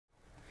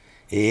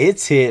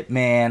It's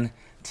Hitman.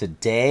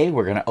 Today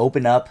we're going to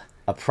open up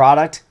a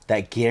product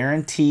that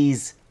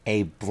guarantees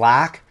a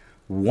black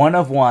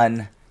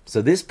 1/1.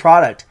 So this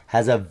product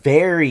has a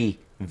very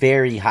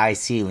high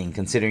ceiling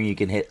considering you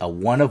can hit a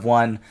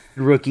 1/1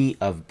 rookie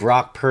of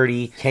Brock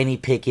Purdy, Kenny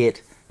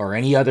Pickett, or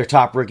any other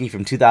top rookie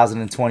from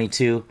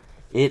 2022.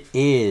 It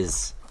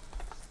is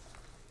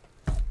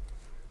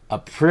a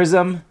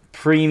Przim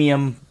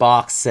premium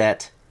box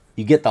set.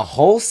 You get the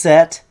whole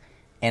set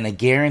and a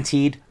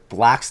guaranteed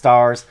Black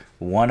Stars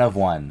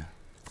 1/1.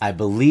 I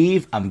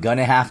believe I'm going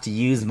to have to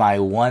use my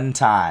one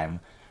time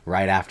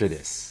right after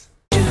this.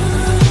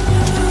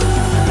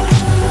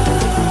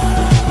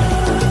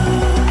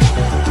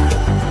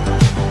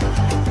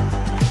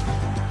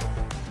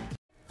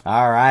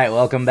 Alright,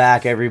 welcome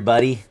back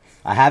everybody.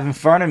 I have in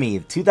front of me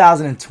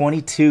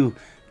 2022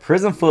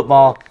 Przim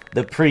Football,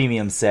 the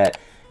premium set.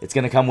 It's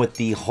going to come with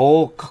the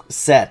whole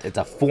set. It's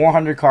a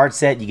 400 card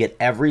set. You get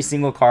every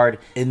single card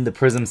in the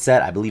Przim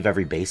set. I believe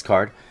every base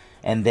card.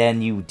 And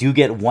then you do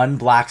get one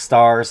Black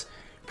Stars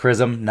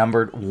Przim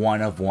numbered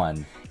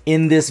 1/1.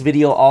 In this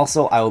video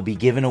also, I will be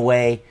giving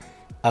away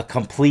a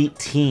complete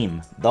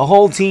team. The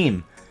whole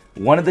team.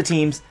 One of the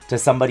teams to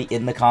somebody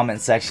in the comment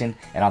section.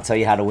 And I'll tell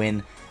you how to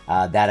win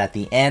that at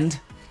the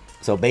end.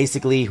 So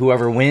basically,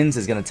 whoever wins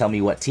is going to tell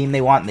me what team they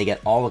want. And they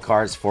get all the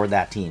cards for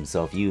that team.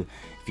 So if you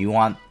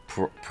want...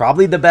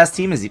 probably the best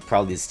team is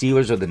probably the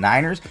Steelers or the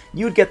Niners.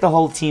 You would get the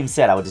whole team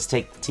set. I would just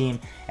take the team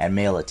and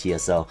mail it to you.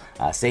 So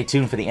stay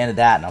tuned for the end of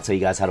that, and I'll tell you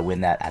guys how to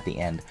win that at the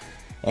end.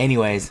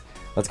 Anyways,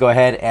 let's go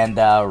ahead and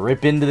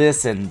rip into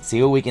this and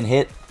see what we can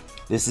hit.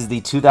 This is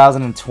the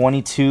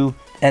 2022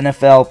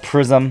 NFL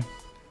Przim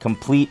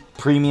Complete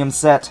Premium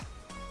Set.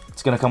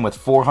 It's going to come with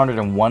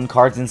 401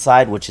 cards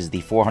inside, which is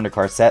the 400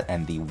 card set,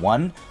 and the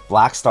one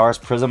Black Stars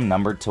Przim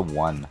numbered to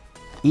 1.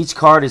 Each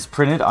card is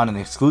printed on an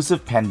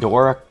exclusive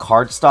Pandora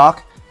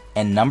cardstock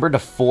and numbered to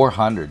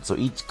 400. So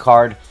each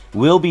card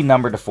will be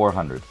numbered to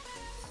 400.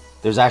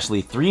 There's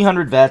actually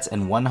 300 vets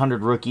and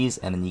 100 rookies,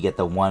 and then you get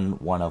the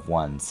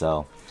 1/1.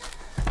 So,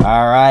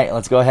 alright,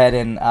 let's go ahead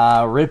and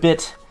rip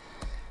it.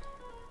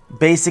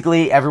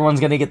 Basically,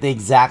 everyone's going to get the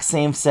exact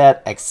same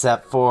set,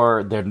 except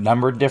for they're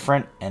numbered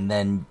different, and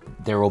then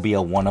there will be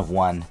a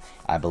 1/1,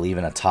 I believe,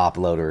 in a top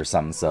loader or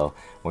something. So,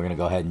 we're going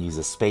to go ahead and use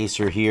a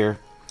spacer here.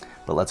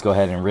 But let's go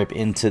ahead and rip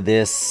into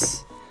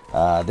this.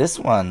 This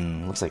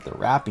one looks like the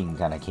wrapping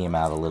kind of came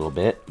out a little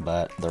bit,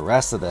 but the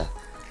rest of the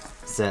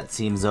set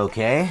seems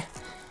okay.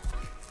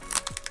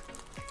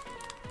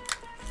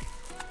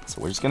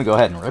 So we're just going to go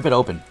ahead and rip it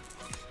open.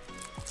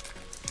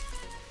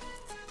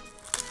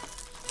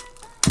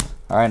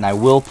 Alright, and I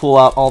will pull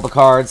out all the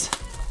cards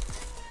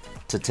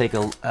to take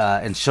a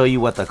and show you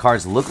what the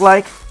cards look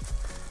like.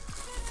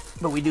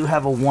 But we do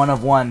have a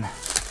 1/1,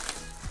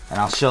 and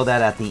I'll show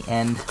that at the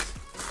end.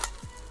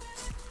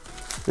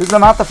 This is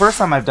not the first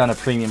time I've done a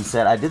premium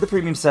set. I did the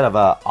premium set of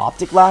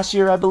Optic last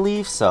year, I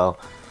believe. So,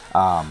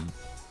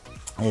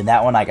 in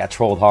that one, I got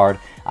trolled hard.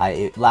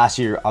 Last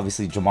year,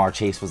 obviously, Jamar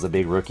Chase was a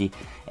big rookie.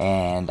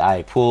 And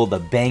I pulled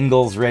the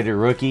Bengals rated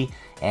rookie.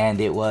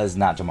 And it was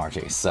not Jamar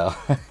Chase. So,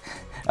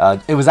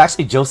 it was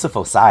actually Joseph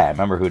Osai. I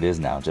remember who it is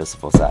now, Joseph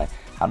Osai.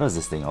 How does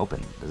this thing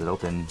open? Does it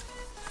open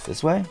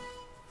this way?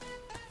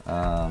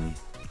 What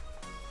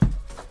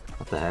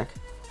the heck?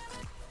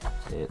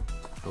 It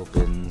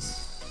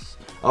opens...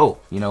 Oh,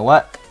 you know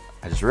what?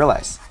 I just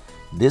realized.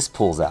 This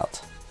pulls out.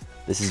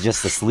 This is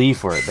just the sleeve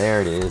for it. There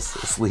it is.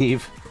 The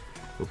sleeve.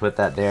 We'll put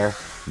that there.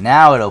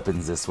 Now it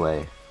opens this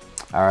way.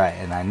 Alright,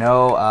 and I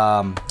know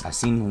I've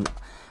seen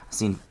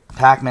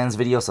Pac-Man's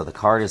video, so the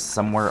card is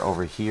somewhere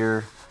over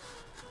here.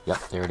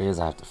 Yep, there it is.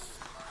 We're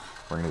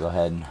going to go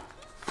ahead and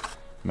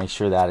make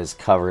sure that is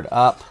covered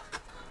up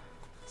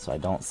so I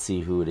don't see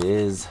who it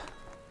is.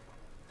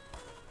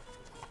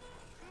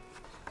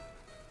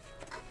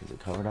 Is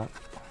it covered up?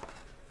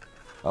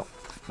 Oh,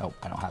 nope,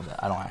 I don't have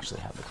that. I don't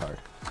actually have the card.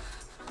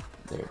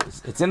 There it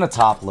is. It's in a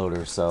top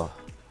loader, so...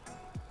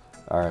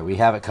 Alright, we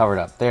have it covered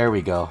up. There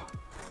we go.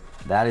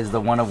 That is the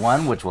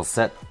 1/1, which we'll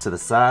set to the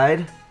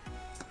side.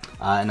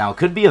 Now, it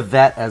could be a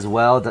vet as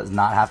well. It does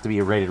not have to be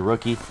a rated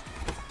rookie.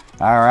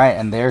 Alright,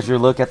 and there's your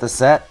look at the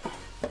set.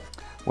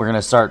 We're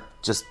going to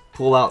just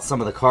pull out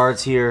some of the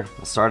cards here.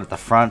 We'll start at the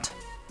front.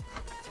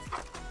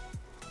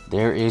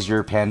 There is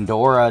your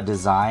Pandora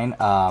design.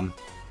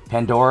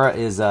 Pandora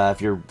is,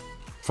 if you're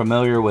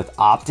familiar with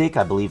Optic,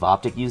 I believe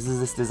Optic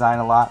uses this design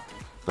a lot,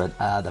 but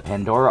the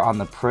Pandora on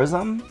the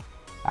Przim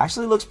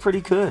actually looks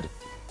pretty good.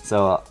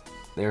 So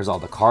there's all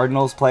the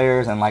Cardinals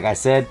players, and like I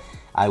said,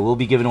 I will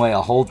be giving away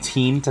a whole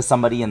team to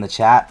somebody in the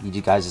chat. You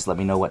guys just let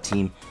me know what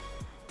team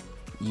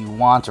you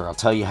want, or I'll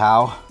tell you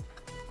how.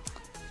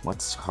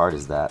 What card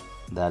is that?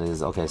 That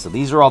is, okay, so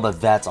these are all the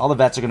vets. All the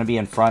vets are going to be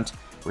in front.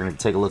 We're going to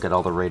take a look at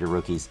all the rated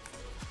rookies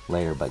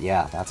later, but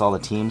yeah, that's all the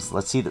teams.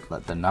 Let's see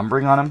the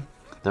numbering on them.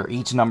 They're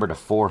each numbered to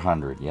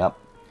 400. Yep.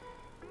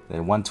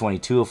 They're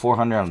 122 of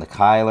 400 on the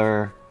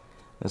Kyler.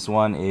 This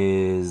one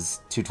is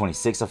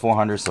 226 of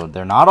 400. So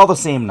they're not all the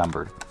same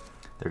numbered.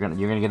 You're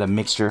gonna get a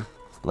mixture.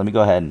 Let me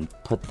go ahead and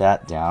put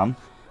that down.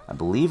 I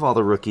believe all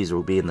the rookies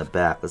will be in the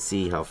back. Let's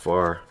see how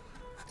far.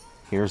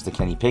 Here's the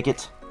Kenny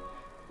Pickett.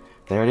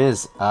 There it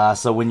is.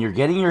 So when you're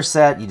getting your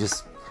set, you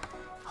just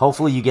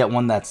hopefully you get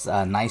one that's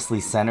nicely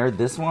centered.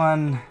 This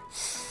one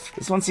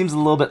seems a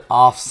little bit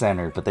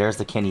off-centered, but there's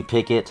the Kenny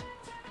Pickett.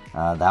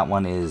 That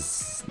one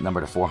is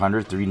numbered to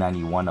 400,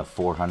 391 of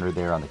 400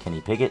 there on the Kenny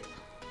Pickett.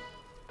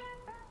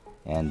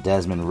 And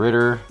Desmond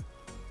Ridder.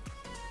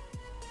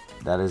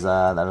 That is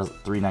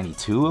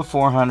 392 of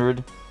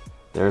 400.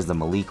 There's the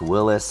Malik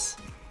Willis.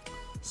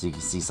 So you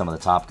can see some of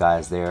the top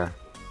guys there.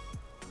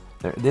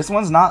 This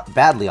one's not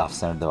badly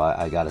off-centered, though,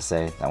 I gotta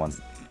say. That one's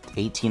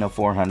 18 of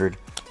 400.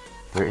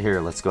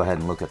 Here, let's go ahead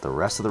and look at the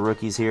rest of the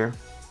rookies here.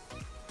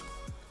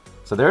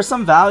 So there's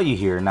some value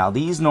here. Now,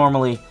 these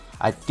normally,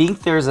 I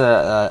think there's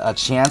a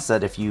chance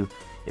that if you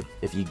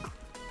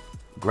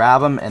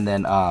grab them and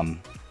then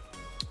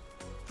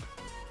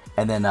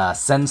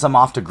send some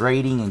off to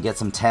grading and get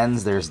some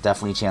 10s, there's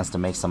definitely a chance to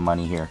make some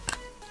money here.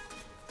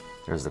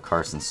 There's the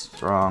Carson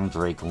Strong,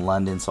 Drake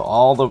London. So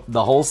all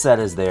the whole set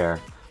is there.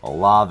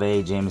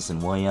 Olave, Jameson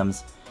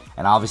Williams.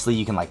 And obviously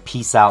you can like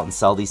piece out and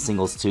sell these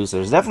singles too. So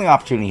there's definitely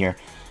opportunity here.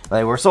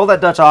 They were sold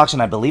at Dutch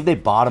auction. I believe they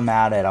bought them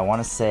out at, I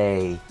want to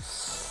say,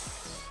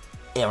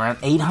 around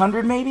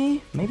 800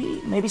 maybe?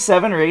 Maybe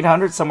 700 or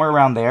 800, somewhere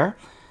around there.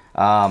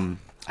 I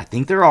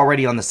think they're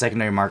already on the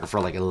secondary market for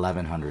like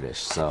 1100-ish.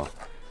 So,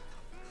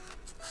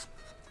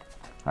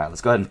 alright,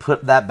 let's go ahead and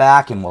put that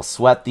back and we'll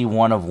sweat the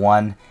 1 of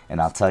 1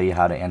 and I'll tell you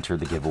how to enter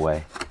the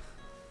giveaway.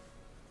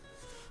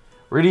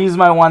 We're going to use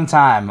my one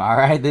time.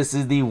 Alright, this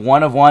is the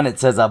 1 of 1. It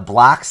says a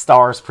Black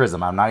Stars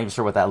Prism. I'm not even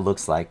sure what that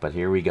looks like, but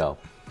here we go.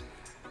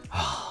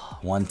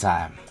 One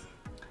time.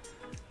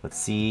 Let's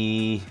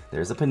see.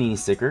 There's a Panini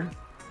sticker.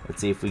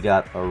 Let's see if we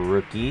got a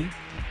rookie.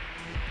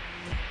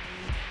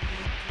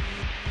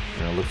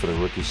 We're going to look for the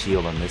rookie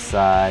shield on this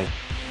side.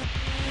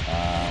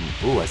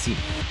 Ooh, I see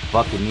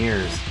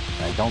Buccaneers.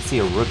 I don't see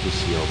a rookie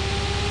shield.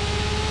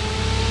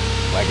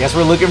 Well, I guess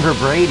we're looking for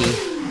Brady.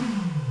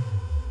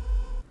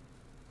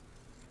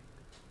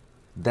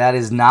 That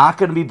is not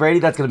going to be Brady.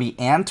 That's going to be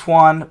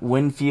Antoine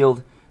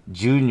Winfield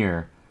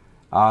Jr.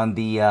 on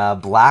the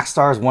Black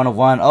Stars 1 of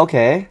 1.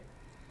 Okay.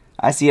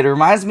 I see it. It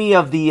reminds me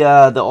of the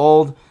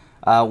old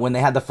when they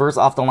had the first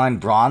off the line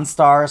Bronze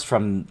Stars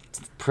from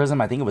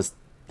Prism. I think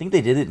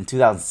they did it in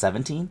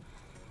 2017.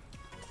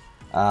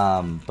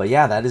 But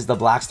yeah, that is the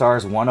Black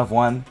Stars 1 of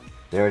 1.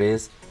 There it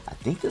is. I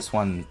think this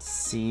one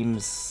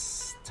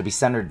seems to be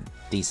centered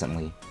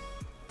decently.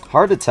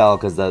 Hard to tell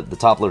because the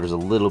top loader is a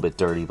little bit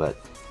dirty, but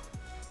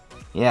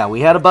yeah,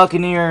 we had a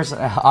Buccaneers.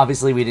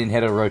 Obviously, we didn't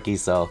hit a rookie,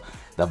 so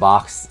the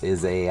box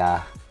is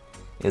a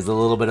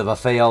little bit of a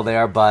fail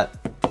there. But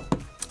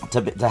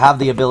to have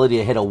the ability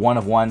to hit a 1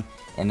 of 1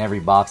 in every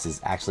box is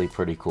actually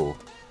pretty cool.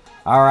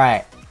 All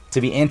right,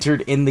 to be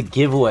entered in the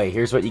giveaway,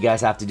 here's what you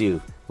guys have to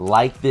do.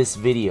 Like this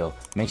video,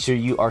 make sure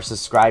you are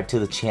subscribed to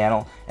the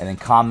channel, and then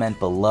comment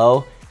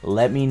below.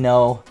 Let me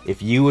know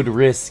if you would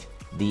risk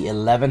the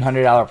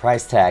 $1,100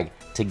 price tag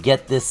to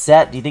get this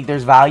set. Do you think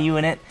there's value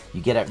in it?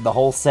 You get the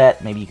whole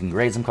set. Maybe you can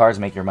grade some cards,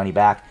 make your money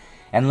back.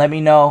 And let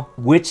me know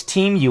which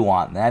team you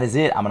want. That is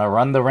it. I'm going to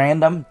run the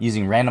random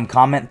using random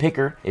comment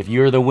picker. If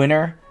you're the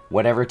winner,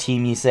 whatever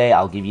team you say,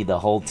 I'll give you the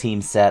whole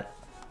team set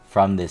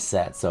from this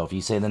set. So if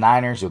you say the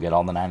Niners, you'll get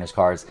all the Niners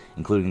cards,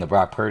 including the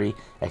Brock Purdy,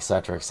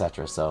 etc.,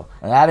 etc. So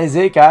that is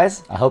it,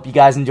 guys. I hope you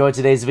guys enjoyed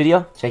today's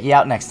video. Check you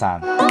out next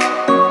time.